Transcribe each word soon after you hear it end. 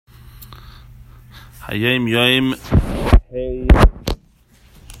Hayom Yom,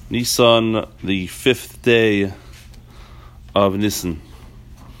 Nissan, the 5th day of Nissan.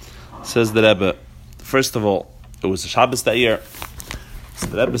 Says the Rebbe, first of all, it was a Shabbos that year. So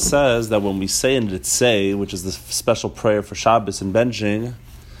the Rebbe says that when we say in Ritzei, which is the special prayer for Shabbos and benching,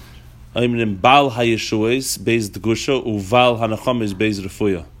 Bal HaYeshuos, Beis D'Gusha, Uval HaNachamis, Beis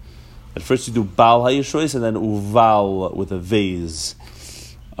Refuya. At first you do Bal HaYeshuos and then Uval with a vase.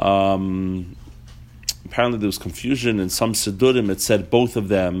 Apparently there was confusion in some Siddurim. It said both of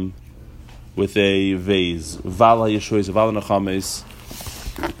them with a vase. Val HaYeshuos, Val HaNachamis.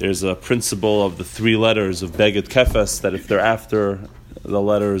 There's a principle of the 3 letters of Beged Kefes that if they're after the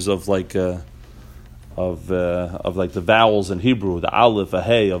letters of like the vowels in Hebrew, the Aleph, a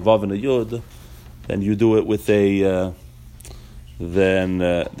Hey, a Vav, and a Yud, then you do it with a then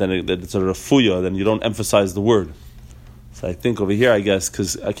it's a refuya. Then you don't emphasize the word. So I think over here, I guess,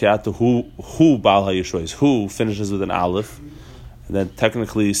 because who Bal HaYeshuos, who finishes with an Aleph, and then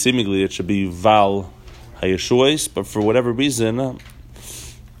technically, seemingly, it should be Val HaYeshuos, but for whatever reason,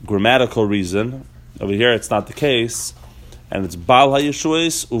 grammatical reason, over here it's not the case, and it's Bal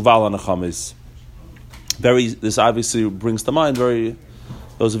HaYeshuos Uval HaNachamis. This obviously brings to mind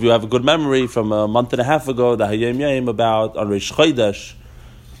those of you who have a good memory from a month and a half ago, the Hayom Yom about on Reish Chodesh,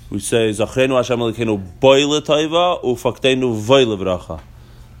 we say Zachrenu Hashem Elokeinu boile toiva ufaktenu voile v'racha.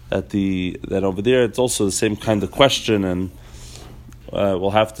 That over there it's also the same kind of question, and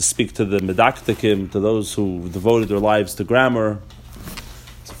we'll have to speak to the medaktikim, to those who devoted their lives to grammar,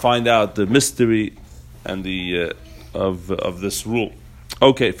 to find out the mystery and the of this rule.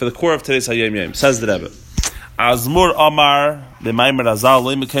 Okay, for the core of today's Hayom Yom, says the Rebbe, Azmur Amar the Maimer Azal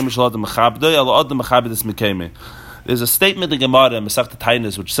lo mekayim shalad mechabdei al od mechabdes mekayim. There's a statement in Gemara in Masechta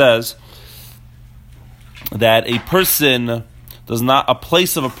Tainis which says that a person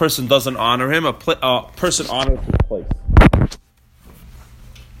doesn't honor him. A person honors his place.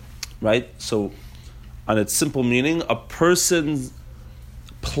 Right? So, on its simple meaning, a person's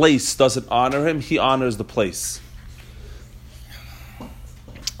place doesn't honor him. He honors the place.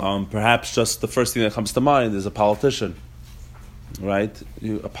 Perhaps just the first thing that comes to mind is a politician. Right?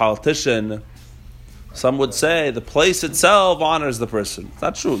 A politician, some would say the place itself honors the person. It's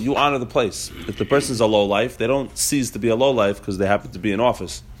not true. You honor the place. If the person's a lowlife, they don't cease to be a lowlife because they happen to be in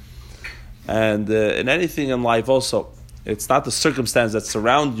office. And in anything in life also, it's not the circumstance that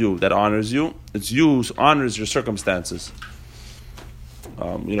surround you that honors you. It's you who honors your circumstances.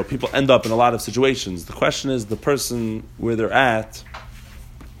 People end up in a lot of situations. The question is the person where they're at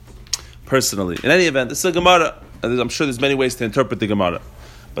personally. In any event, this is a Gemara. I'm sure there's many ways to interpret the Gemara.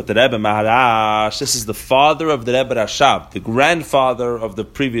 But the Rebbe Maharash, this is the father of the Rebbe Rashab, the grandfather of the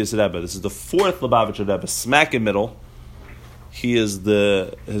previous Rebbe. This is the 4th Lubavitcher Rebbe, smack in middle. His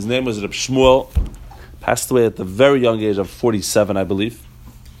name was Reb Shmuel, passed away at the very young age of 47, I believe.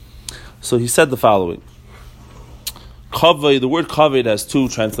 So he said the following. Kavod, the word kavod has 2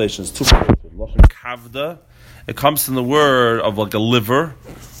 translations, 2 translations. Lashon kavda, it comes from the word of like a liver.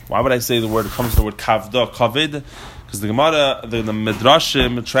 Why would I say the word? It comes from the word kavda, kavod. Because the Gemara, the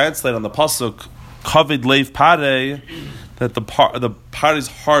Midrashim translate on the pasuk "Kavod leiv parei," that the pare's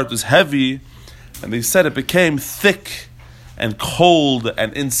heart was heavy, and they said it became thick and cold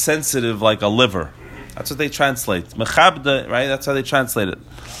and insensitive like a liver. That's what they translate. Mechabda, right? That's how they translate it.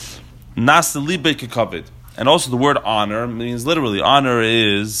 Nas libe kavod, and also the word honor means literally honor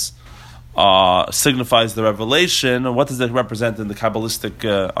is signifies the revelation. What does that represent in the Kabbalistic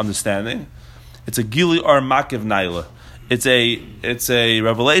understanding? It's a gili or makiv naila. It's a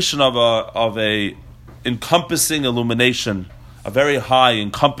revelation of a encompassing illumination, a very high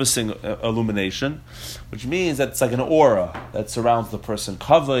encompassing illumination, which means that it's like an aura that surrounds the person.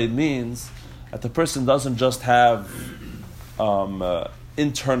 Kavod means that the person doesn't just have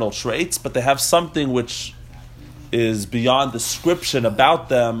internal traits, but they have something which is beyond description about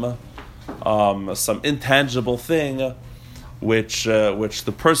them, some intangible thing, which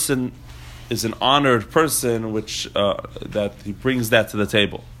the person is an honored person, which that he brings that to the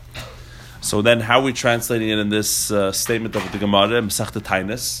table. So then, how are we translating it in this statement of the Gemara, Masechta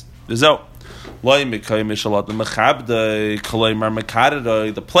Tainis? The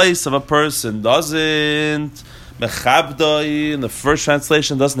place of a person doesn't mechabdoi, in the first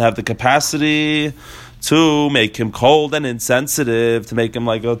translation, doesn't have the capacity to make him cold and insensitive, to make him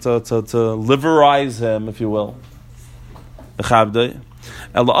like to liverize him, if you will. Mechabdoi.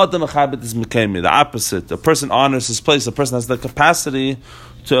 The opposite. A person honors his place. A person has the capacity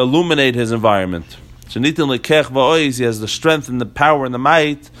to illuminate his environment. He has the strength and the power and the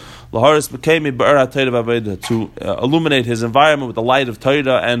might to illuminate his environment with the light of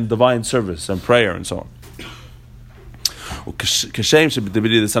Torah and divine service and prayer and so on. Just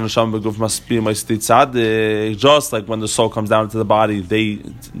like when the soul comes down into the body, they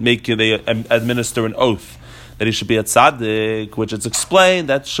administer an oath that he should be a tzaddik, which it's explained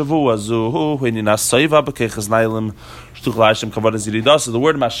that Shavua Zuhu, so the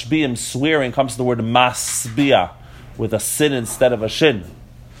word mashbiim, swearing, comes to the word masbia, with a sin instead of a shin.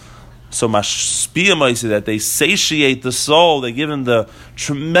 So mashbiim, I say that they satiate the soul, they give him the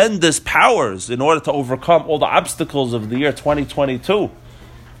tremendous powers in order to overcome all the obstacles of the year 2022.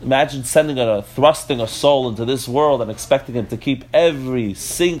 Imagine thrusting a soul into this world and expecting him to keep every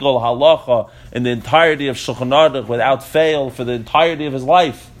single halacha in the entirety of Shulchan Aruch without fail for the entirety of his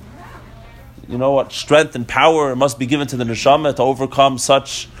life. You know what strength and power must be given to the neshama to overcome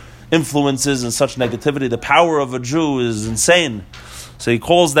such influences and such negativity. The power of a Jew is insane. So he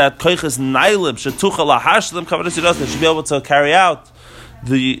calls that koiches nailim shetucha lahashlim kavadas yidas, that should be able to carry out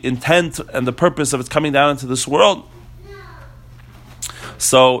the intent and the purpose of its coming down into this world.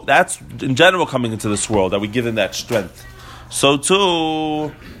 So that's in general coming into this world, that we give him that strength. So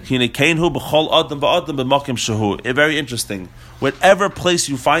too, very interesting. Whatever place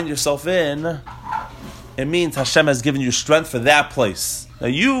you find yourself in, it means Hashem has given you strength for that place. Now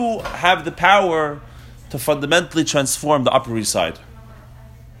you have the power to fundamentally transform the Upper East Side.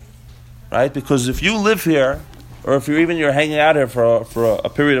 Right? Because if you live here, or if you're hanging out here for a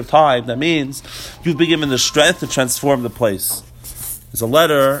period of time, that means you've been given the strength to transform the place. There's a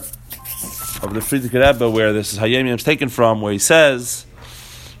letter of the Friedrich Rebbe where this is Hayom Yom is taken from, where he says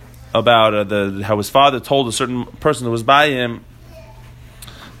about how his father told a certain person who was by him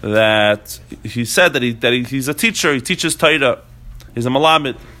that he said that he's a teacher, he teaches Torah, he's a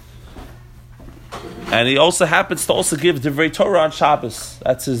Malamed, and he also happens to also give Divrei Torah on Shabbos.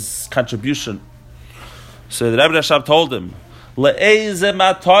 That's his contribution. So the Rebbe Rashab told him, Le'eze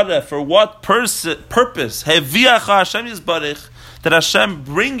matara, for what purpose? Heviacha Hashem Yisbarich, that Hashem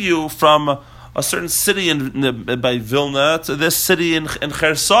bring you from a certain city by Vilna to this city in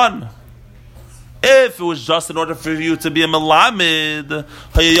Kherson. If it was just in order for you to be a Melamed,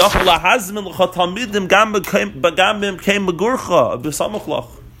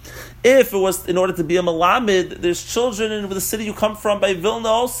 if it was in order to be a Melamed, there's children in the city you come from by Vilna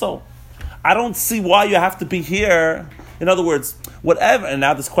also. I don't see why you have to be here. In other words, whatever, and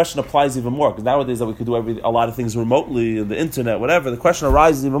now this question applies even more, because nowadays that we could do a lot of things remotely, the internet, whatever, the question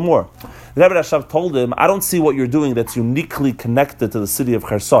arises even more. The Rebbe Rashab told him, I don't see what you're doing that's uniquely connected to the city of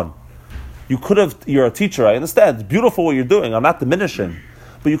Kherson. You're a teacher, I understand, it's beautiful what you're doing, I'm not diminishing,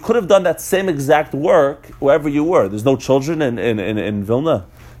 but you could have done that same exact work wherever you were. There's no children in Vilna.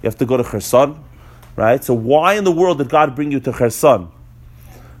 You have to go to Kherson, right? So why in the world did God bring you to Kherson?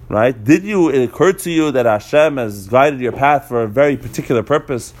 Right? It occur to you that Hashem has guided your path for a very particular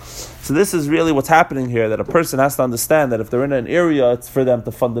purpose? So this is really what's happening here, that a person has to understand that if they're in an area, it's for them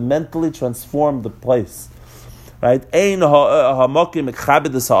to fundamentally transform the place. Right? The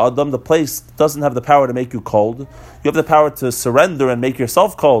place doesn't have the power to make you cold. You have the power to surrender and make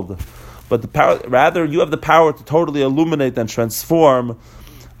yourself cold. But rather, you have the power to totally illuminate and transform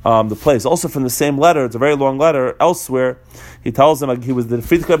the place. Also from the same letter, it's a very long letter, elsewhere, he tells him the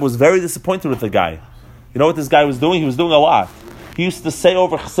Friedrich Rebbe was very disappointed with the guy. You know what this guy was doing? He was doing a lot. He used to say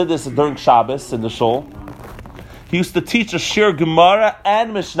over Chassidus during Shabbos in the shul. He used to teach a Shir Gemara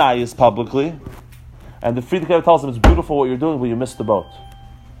and Mishnayos publicly. And the Friedrich Rebbe tells him, it's beautiful what you're doing, but you missed the boat.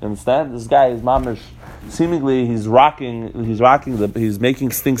 You understand? This guy is mamish. Seemingly he's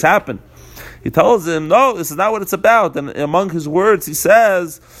making things happen. He tells him, no, this is not what it's about. And among his words, he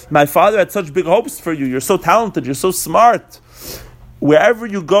says, my father had such big hopes for you. You're so talented. You're so smart. Wherever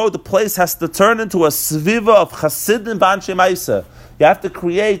you go, the place has to turn into a sviva of chassidim b'anshe ma'aseh. You have to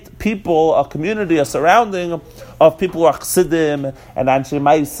create people, a community, a surrounding of people who are chassidim and anshe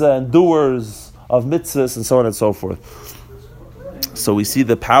ma'aseh and doers of mitzvahs and so on and so forth. So we see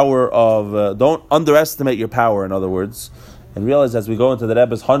the power of, don't underestimate your power, in other words. And realize as we go into the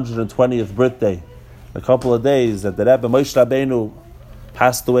Rebbe's 120th birthday, in a couple of days, that the Rebbe Moshe Rabbeinu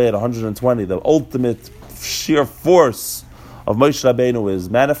passed away at 120. The ultimate sheer force of Moshe Rabbeinu is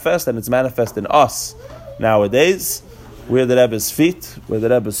manifest, and it's manifest in us nowadays. We're the Rebbe's feet, we're the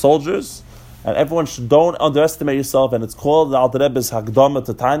Rebbe's soldiers, and everyone don't underestimate yourself. And it's called the Alter Rebbe's Hakdama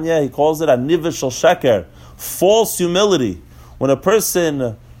to Tanya. He calls it a nivish shel sheker, false humility. When a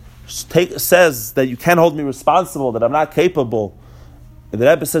person says that you can't hold me responsible, that I'm not capable, and the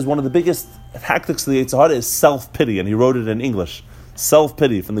Rebbe says one of the biggest tactics of the Yetzer Hara is self-pity, and he wrote it in English.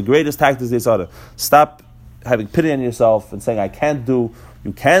 Self-pity, from the greatest tactics of the Yetzer Hara. Stop having pity on yourself and saying, I can't do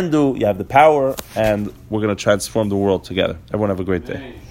You can do, you have the power, and we're going to transform the world together. Everyone have a great day.